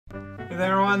Hey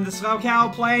there everyone, this is Cal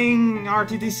playing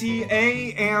Rttc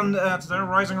A, and today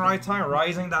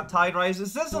Rising that Tide Rise.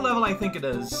 Is this the level I think it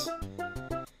is?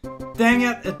 Dang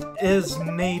it, it is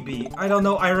maybe. I don't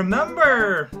know, I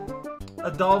remember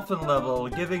a dolphin level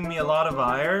giving me a lot of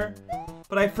ire,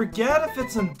 but I forget if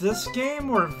it's in this game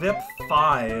or VIP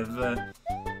 5,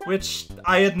 which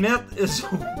I admit is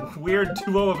a weird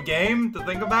duo of game to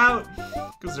think about,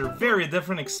 because they're very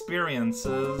different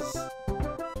experiences.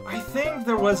 I think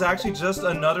there was actually just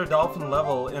another dolphin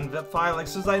level in VIP 5, like,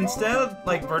 so instead of,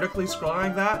 like, vertically scrolling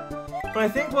like that, but I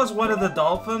think it was one of the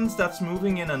dolphins that's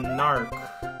moving in a narc.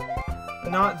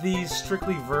 Not these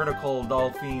strictly vertical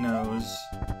dolphinos.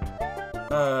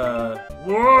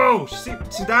 Whoa! See,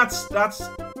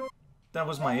 that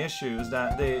was my issue, is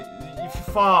that if you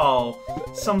fall,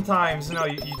 sometimes, you know,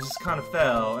 you just kind of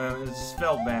fell, and it just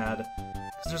felt bad.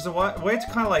 There's a way to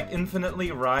kind of like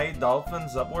infinitely ride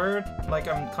dolphins upward, like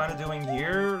I'm kind of doing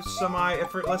here,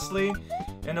 semi-effortlessly,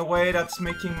 in a way that's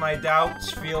making my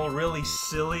doubts feel really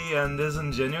silly and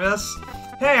disingenuous.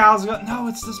 Hey, how's it going? No,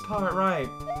 it's this part, right?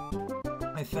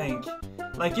 I think.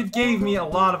 Like, it gave me a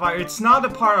lot of... It's not the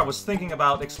part I was thinking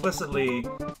about explicitly,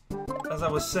 as I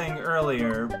was saying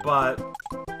earlier, but...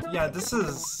 Yeah, this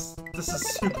is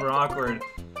super awkward.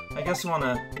 I guess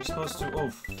you're supposed to...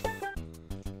 Oof.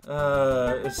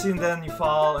 See, and then you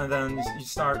fall, and then you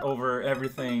start over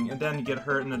everything, and then you get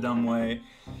hurt in a dumb way.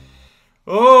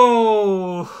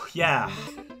 Oh, yeah.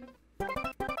 Yeah,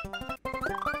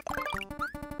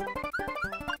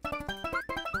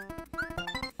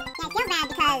 it feels bad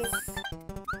because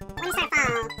when you start to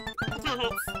fall, it kind of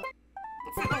hurts.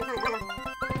 It's not really fun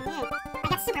level. Like,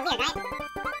 that's super weird, right?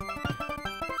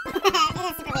 It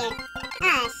is super weird.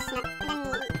 Ah, shit. And then you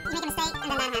make a mistake, and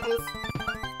then that happens.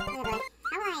 Oh boy.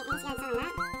 How will I answer something like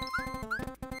that?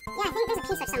 Yeah, I think there's a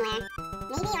P-switch somewhere.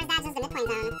 Maybe, or is that just the midpoint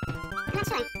zone? I'm not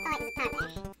sure. Oh, wait, there's a power there.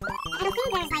 I don't think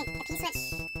there's, like, a P-switch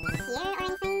here or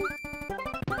anything.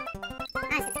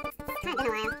 Honestly, it's kind of been a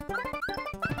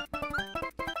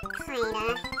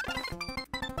while.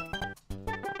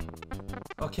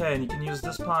 Okay, and you can use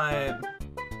this pipe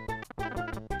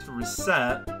to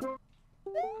reset.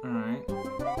 Alright.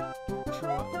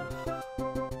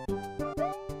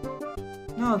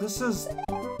 No, this is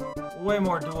way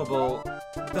more doable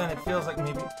than it feels like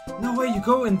maybe. No way, you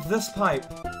go in this pipe.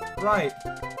 Right.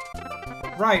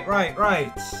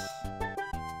 Right.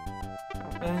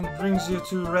 And it brings you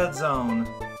to red zone.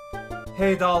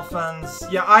 Hey, dolphins.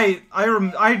 Yeah, I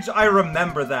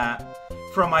remember that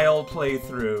from my old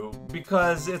playthrough,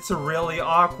 because it's a really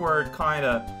awkward kind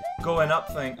of going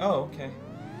up thing. Oh, okay.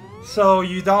 So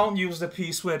you don't use the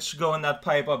P-switch, go in that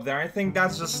pipe up there. I think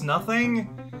that's just nothing?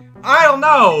 I don't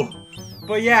know!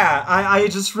 But yeah, I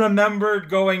just remembered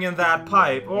going in that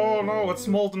pipe. Oh no, it's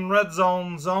molten red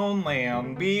zones only,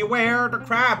 and beware the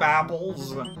crab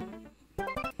apples. Now I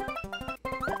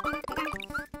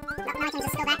can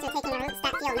just go back to taking the routes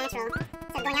that feel natural.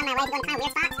 Instead of going on my way to going kind of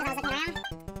weird spots because I was looking around.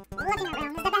 Looking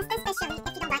around is the best, especially if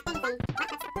you don't like anything. What?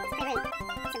 That's pretty rude.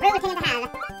 It's a rude opinion to have.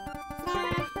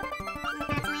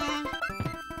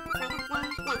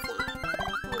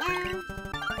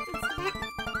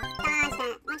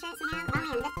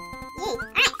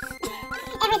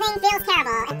 Feels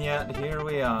terrible. And yet, here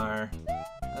we are.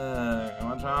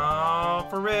 Watch out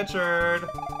for Richard.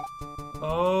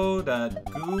 Oh, that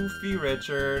goofy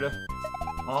Richard.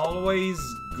 Always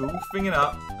goofing it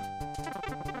up.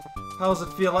 How does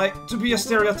it feel like to be a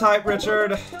stereotype,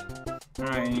 Richard?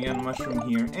 Alright, you got a mushroom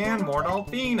here. And more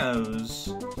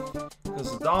dolphinos.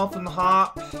 Because the dolphin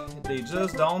hop, they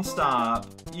just don't stop.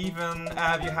 Even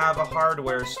if you have a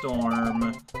hardware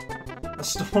storm. A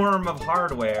storm of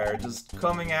hardware just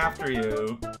coming after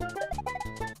you.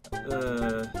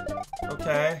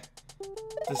 Okay.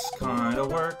 This kinda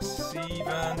works,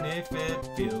 even if it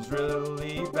feels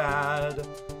really bad.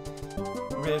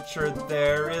 Richard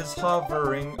there is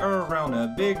hovering around a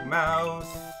big mouth.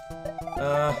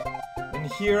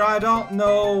 And here I don't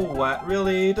know what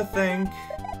really to think.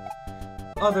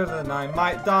 Other than I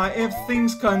might die if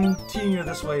things continue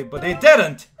this way, but they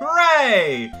didn't!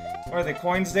 Hooray! Are the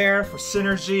coins there for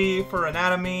synergy, for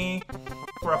anatomy,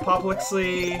 for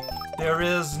apoplexy? There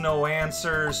is no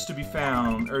answers to be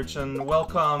found, Urchin.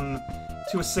 Welcome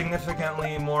to a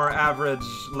significantly more average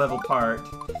level part.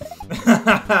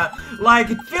 Like,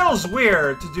 it feels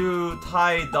weird to do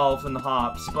Tide dolphin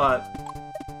hops, but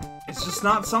it's just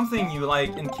not something you,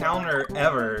 like, encounter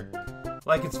ever.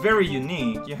 Like, it's very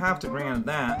unique, you have to grant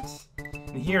that.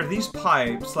 And here, these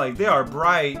pipes, like, they are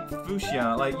bright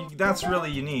fuchsia. Like, that's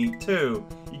really unique, too.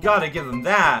 You gotta give them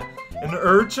that. And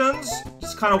urchins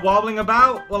just kind of wobbling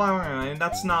about. Well, I mean,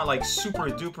 that's not like super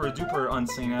duper duper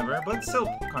unseen ever, but still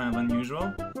kind of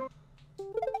unusual.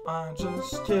 I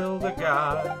just killed a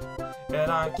guy,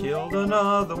 and I killed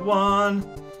another one.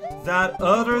 That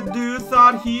other dude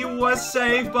thought he was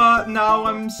safe, but now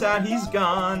I'm sad he's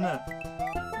gone.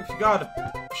 If you got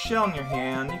a shell in your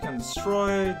hand, you can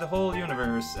destroy the whole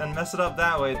universe and mess it up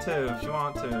that way too if you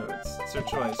want to. It's your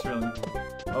choice, really.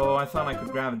 Oh, I thought I could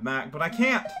grab it back, but I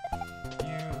can't.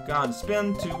 You've got to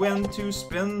spin to win, to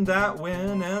spin that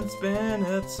win and spin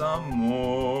it some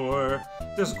more.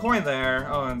 There's a coin there.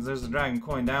 Oh, and there's a dragon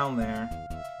coin down there.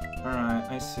 Alright,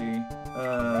 I see.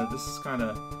 This is kind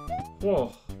of...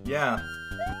 Whoa, yeah.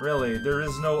 Really, there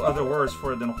is no other words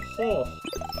for it than whoa.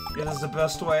 It is the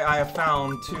best way I have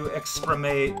found to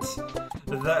exprimate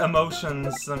the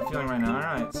emotions I'm feeling right now.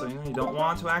 Alright, so you don't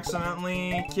want to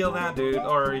accidentally kill that dude,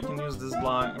 or you can use this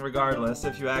block regardless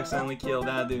if you accidentally kill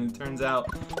that dude. Turns out,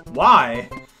 why?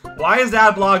 Why is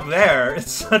that block there?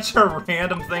 It's such a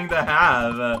random thing to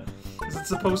have. Is it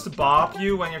supposed to bop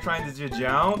you when you're trying to do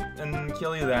jump and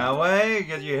kill you that way?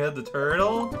 Get you hit the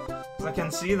turtle? Because I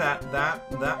can see that.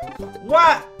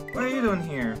 What? What are you doing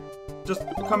here? Just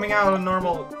coming out of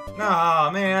normal... Aw,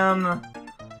 man.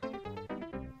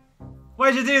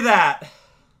 Why'd you do that?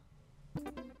 Oh,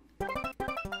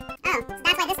 so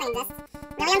that's why this thing exists.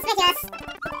 Really unscrupulous. Whoops.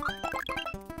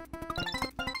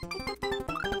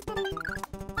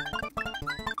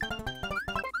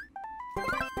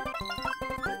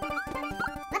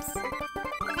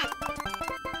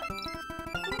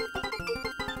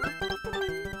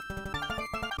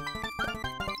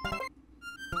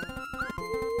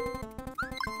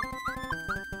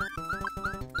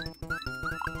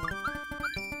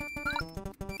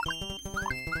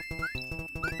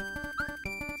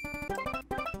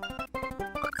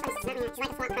 What's that? She's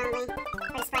like a slot, probably.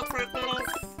 Or a sprite slot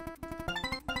matters.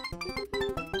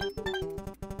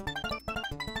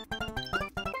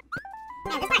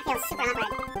 Man, this part feels super awkward.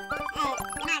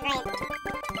 Not great.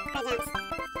 Great jumps.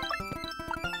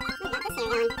 We got this here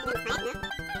going. You can fight, no? It's there.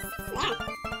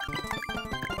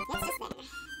 It's just there.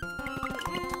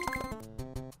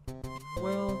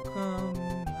 Welcome,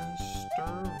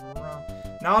 Mr. Ron.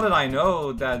 Now that I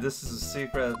know that this is a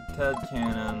secret TED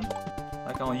cannon,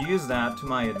 like, I'll use that to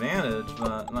my advantage,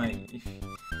 but, like,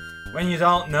 when you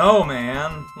don't know,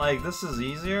 man, like, this is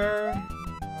easier?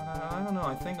 I don't know,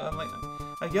 I think, like,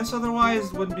 I guess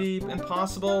otherwise would be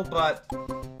impossible, but,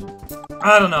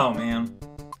 I don't know, man.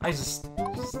 I just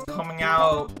coming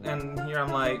out, and here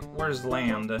I'm like, where's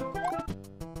land?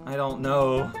 I don't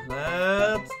know.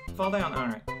 Let's fall down.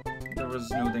 Alright. There was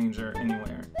no danger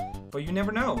anywhere. But you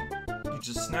never know. You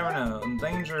just never know. And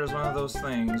danger is one of those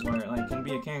things where, like, can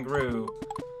be a kangaroo.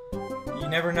 You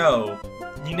never know.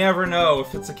 You never know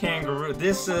if it's a kangaroo.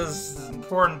 This is the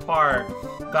important part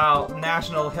about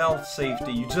national health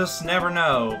safety. You just never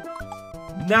know.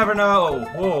 Never know.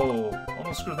 Whoa.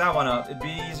 Almost screwed that one up. It'd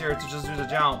be easier to just do the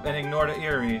jump and ignore the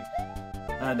Eerie.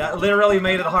 That literally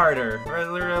made it harder. Or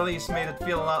at least made it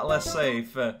feel a lot less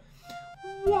safe.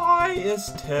 Why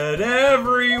is Ted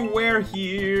everywhere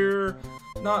here?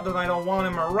 Not that I don't want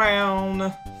him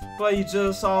around, but he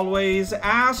just always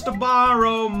asks to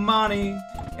borrow money,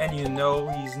 and you know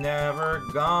he's never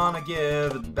gonna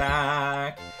give it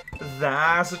back.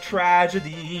 That's a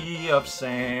tragedy of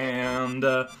sand.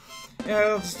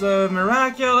 It's the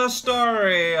miraculous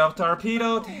story of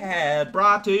Torpedo Ted,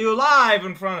 brought to you live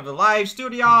in front of a live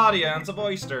studio audience of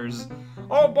oysters.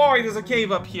 Oh boy, there's a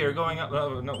cave up here going up.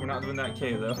 Oh, no, we're not doing that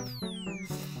cave though.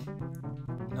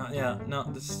 Yeah,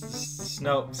 no,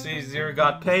 no. See, you either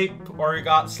got pape or you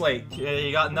got slate.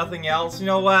 You got nothing else. You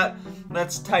know what?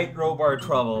 Let's tightrope our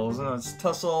troubles. It's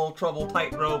tussle, trouble,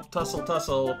 tightrope, tussle,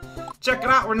 tussle. Check it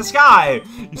out, we're in the sky!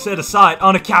 You set a sight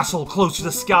on a castle close to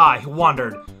the sky. He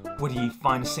wondered, would he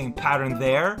find the same pattern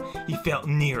there? He felt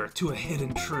nearer to a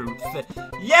hidden truth.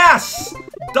 Yes!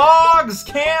 Dogs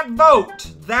can't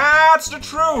vote! That's the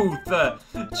truth!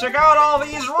 Check out all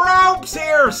these ropes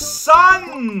here,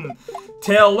 son!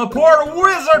 Teleport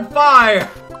wizard fire!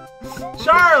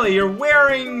 Charlie, you're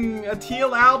wearing a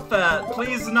teal outfit.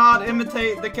 Please do not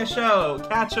imitate the Cacho.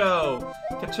 I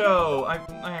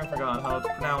forgot how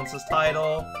to pronounce his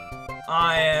title.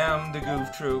 I am the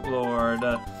Goof Troop Lord.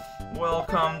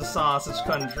 Welcome to Sausage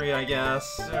Country, I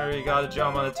guess. Or you gotta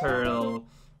jump on a turtle.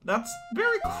 That's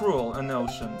very cruel a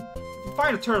notion. If you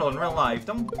find a turtle in real life,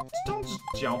 don't just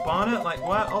jump on it. Like,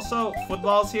 what? Also,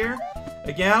 football's here.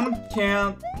 Again,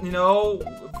 I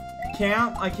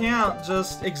can't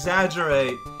just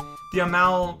exaggerate the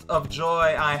amount of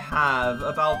joy I have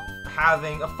about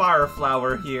having a fire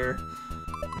flower here.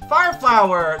 Fire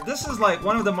Flower! This is like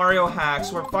one of the Mario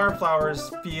hacks where Fire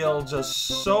Flowers feel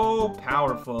just so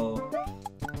powerful.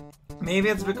 Maybe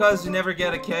it's because you never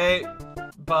get a K,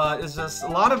 but it's just a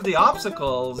lot of the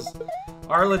obstacles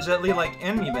are legitly like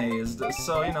enemy based.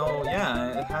 So, you know,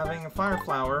 yeah, having a Fire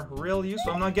Flower, real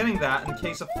useful. I'm not getting that in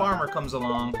case a farmer comes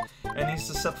along and needs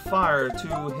to set fire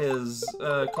to his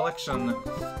collection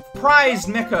prized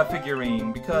mecha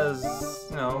figurine because,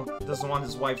 you know, doesn't want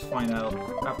his wife to find out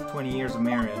after 20 years of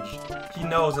marriage. He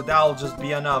knows that that'll just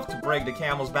be enough to break the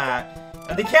camel's back,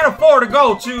 and they can't afford to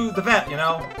go to the vet, you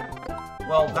know?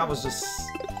 Well, that was just...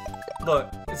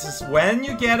 Look, it's just when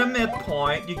you get a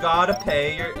midpoint, you gotta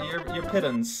pay your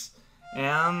pittance.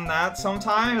 And that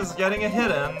sometimes is getting a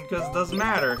hidden, because it doesn't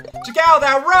matter. Check out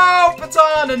that rope! It's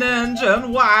on an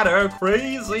engine! What a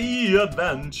crazy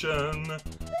invention!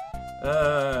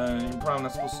 You're probably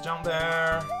not supposed to jump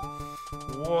there.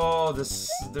 Whoa,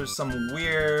 there's some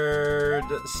weird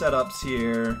setups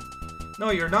here.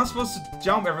 No, you're not supposed to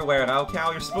jump everywhere,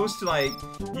 Cal. You're supposed to, like,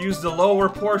 use the lower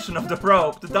portion of the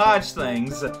rope to dodge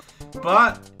things.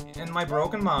 But, in my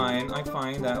broken mind, I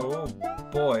find that, oh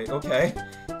boy, okay,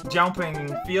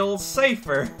 jumping feels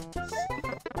safer.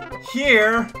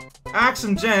 Here,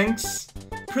 Axum Jinx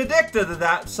predicted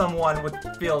that someone would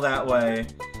feel that way.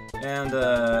 And,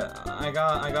 I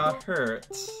got hurt.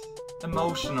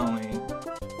 Emotionally.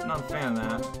 I'm not a fan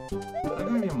of that. Is that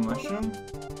gonna be a mushroom?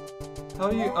 How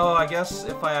do you... Oh, I guess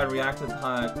if I had reacted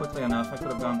quickly enough, I could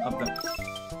have gone up there.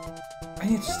 I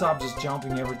need to stop just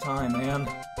jumping every time, man.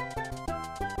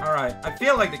 Alright, I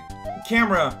feel like the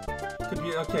camera could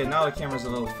be... Okay, now the camera's a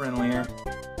little friendlier.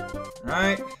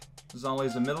 Right? There's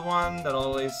always a middle one that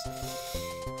always...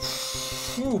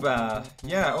 Fuba.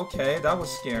 Yeah, okay, that was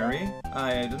scary.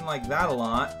 I didn't like that a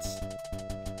lot.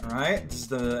 Alright, this is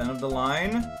the end of the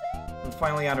line. We're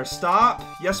finally at our stop.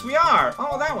 Yes, we are!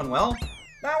 Oh, that went well.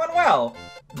 That went well.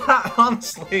 That,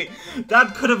 honestly,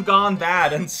 that could have gone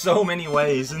bad in so many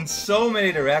ways, in so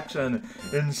many directions,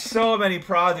 in so many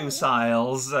produce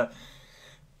aisles.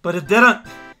 But it didn't.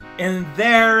 And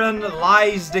therein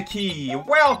lies the key.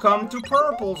 Welcome to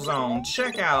Purple Zone.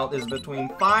 Checkout is between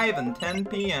 5 and 10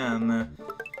 p.m.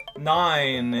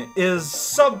 9 is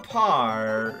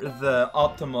subpar, the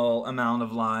optimal amount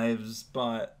of lives,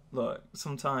 but look,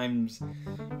 sometimes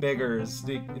beggars,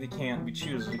 they can't be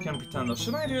choosers. They can't pretend, though.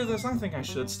 Should I do this? I think I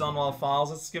should. Stonewall Falls,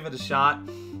 let's give it a shot.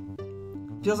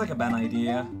 Feels like a bad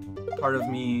idea. Part of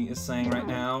me is saying right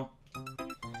now,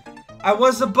 I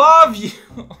was above you!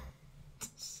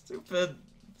 Stupid.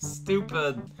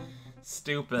 Stupid.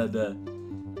 Stupid.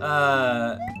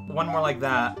 One more like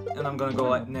that, and I'm gonna go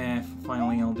like, nah,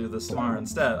 finally I'll do this tomorrow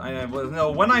instead.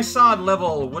 No, when I saw the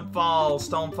level, Woodfall,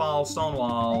 Stonefall,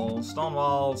 Stonewall,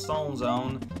 Stonewall, Stone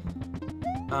Zone,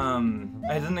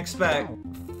 I didn't expect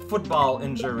football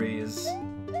injuries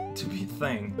to be a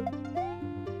thing.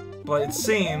 But it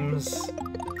seems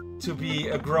to be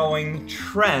a growing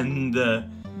trend.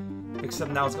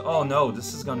 Except now it's, oh no,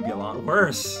 this is gonna be a lot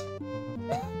worse.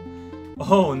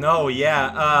 Oh no,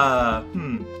 yeah,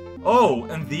 Oh,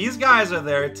 and these guys are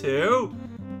there too?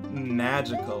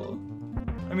 Magical.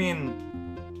 I mean,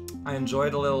 I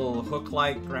enjoyed a little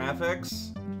hook-like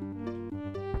graphics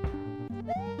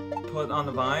put on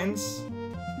the vines.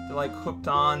 They're like hooked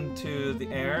on to the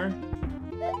air.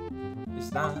 Is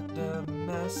that the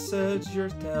message you're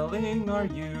telling our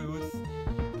youth?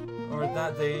 Or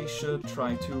that they should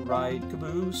try to ride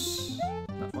caboose?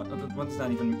 What does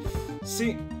that even mean?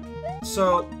 See,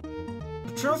 so,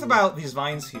 the truth about these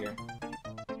vines here,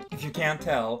 if you can't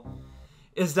tell,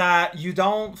 is that you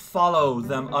don't follow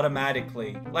them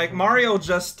automatically. Like, Mario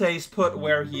just stays put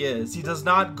where he is. He does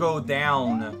not go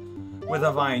down with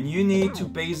a vine. You need to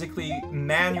basically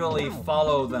manually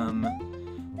follow them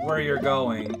where you're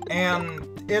going.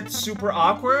 And it's super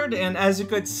awkward, and as you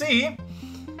could see,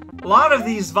 a lot of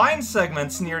these vine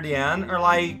segments near the end are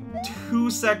like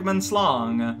 2 segments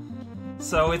long.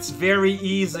 So it's very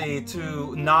easy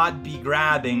to not be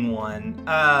grabbing one.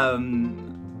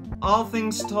 All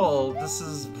things told, this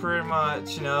is pretty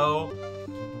much, you know,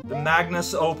 the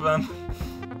Magnus Opus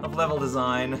of level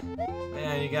design.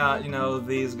 And you got, you know,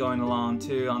 these going along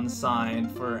too on the side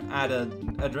for added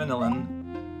adrenaline.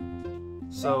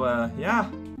 So, yeah.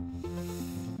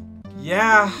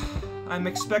 Yeah, I'm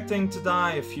expecting to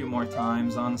die a few more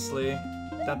times, honestly.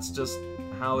 That's just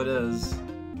how it is.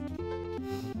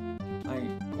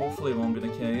 Hopefully it won't be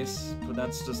the case, but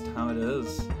that's just how it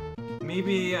is.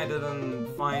 Maybe I didn't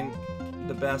find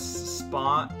the best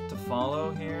spot to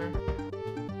follow here,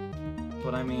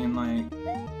 but I mean, like,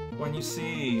 when you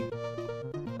see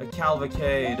a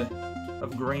cavalcade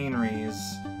of greeneries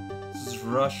just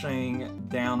rushing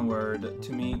downward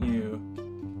to meet you.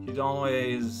 You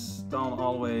don't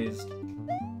always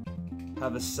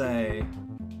have a say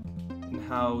in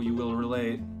how you will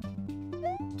relate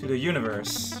to the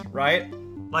universe, right?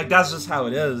 Like, that's just how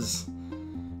it is.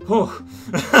 Whew.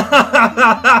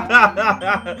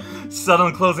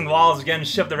 Sudden closing walls again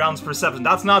shift the round's perception.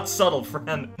 That's not subtle,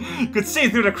 friend. You could see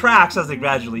through the cracks as they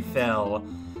gradually fell,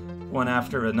 one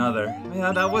after another.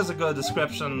 Yeah, that was a good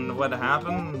description of what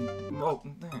happened. Oh,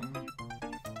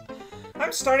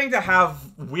 I'm starting to have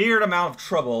weird amount of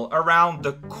trouble around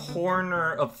the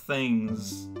corner of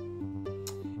things.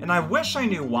 And I wish I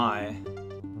knew why.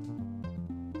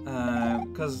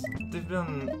 Because they've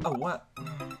been... Oh, what?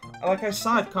 Like, I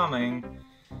saw it coming.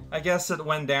 I guess it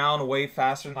went down way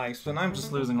faster than I expected. I'm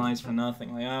just losing lives for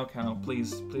nothing. Like, okay,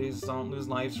 please don't lose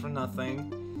lives for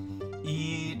nothing.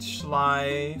 Each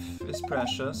life is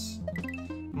precious.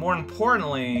 More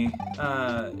importantly,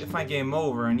 if I game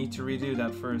over, I need to redo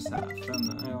that first half,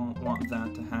 and I don't want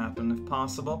that to happen if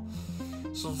possible.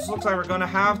 So it looks like we're gonna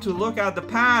have to look at the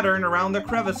pattern around the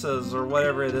crevices, or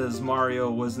whatever it is Mario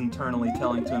was internally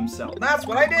telling to himself. That's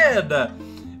what I did!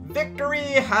 Victory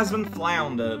has been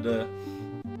floundered.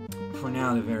 For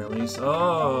now, at the very least.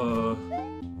 Oh,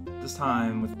 this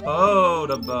time with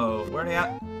Podobo. Where are they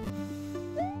at?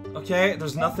 Okay,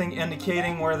 there's nothing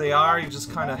indicating where they are. You just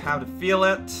kind of have to feel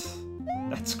it.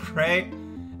 That's great.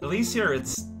 At least here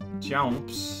it's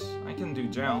jumps. I can do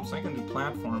jumps. I can do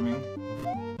platforming.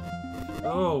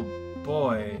 Oh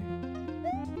boy.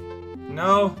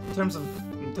 No, in terms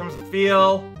of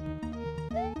feel,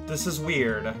 this is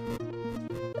weird.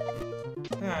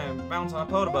 Yeah, I bounced on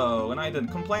a Podobo, and I didn't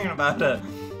complain about it.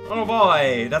 Oh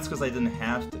boy, that's because I didn't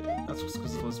have to. That's just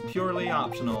because it was purely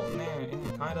optional.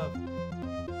 Kind of.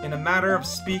 In a matter of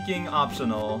speaking,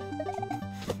 optional.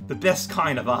 The best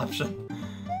kind of option.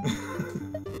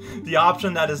 The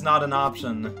option that is not an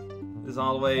option is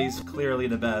always clearly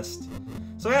the best.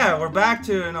 So yeah, we're back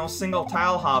to, you know, single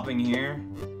tile hopping here.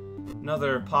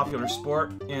 Another popular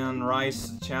sport in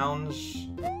Rice Challenge.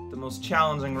 The most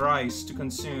challenging rice to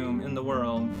consume in the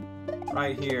world.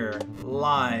 Right here,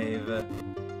 live.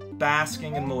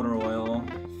 Basking in motor oil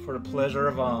for the pleasure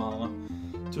of all.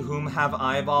 To whom have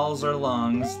eyeballs or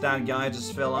lungs. That guy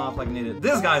just fell off like an idiot.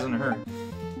 This guy's in a hurry.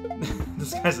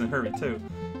 This guy's in a hurry too.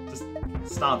 Just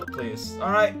stop it, please.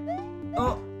 Alright.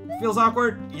 Oh, feels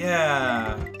awkward?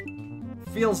 Yeah.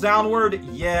 Feels downward?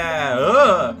 Yeah.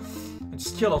 Ugh. I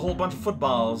just killed a whole bunch of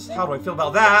footballs. How do I feel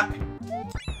about that?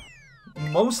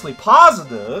 Mostly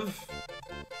positive.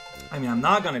 I mean, I'm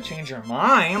not gonna change your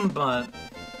mind, but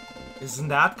isn't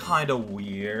that kind of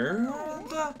weird?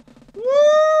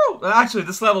 Woo! Actually,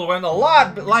 this level went a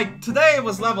lot, like, today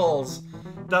was levels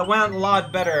that went a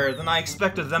lot better than I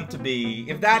expected them to be.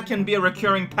 If that can be a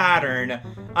recurring pattern,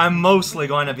 I'm mostly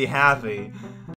going to be happy.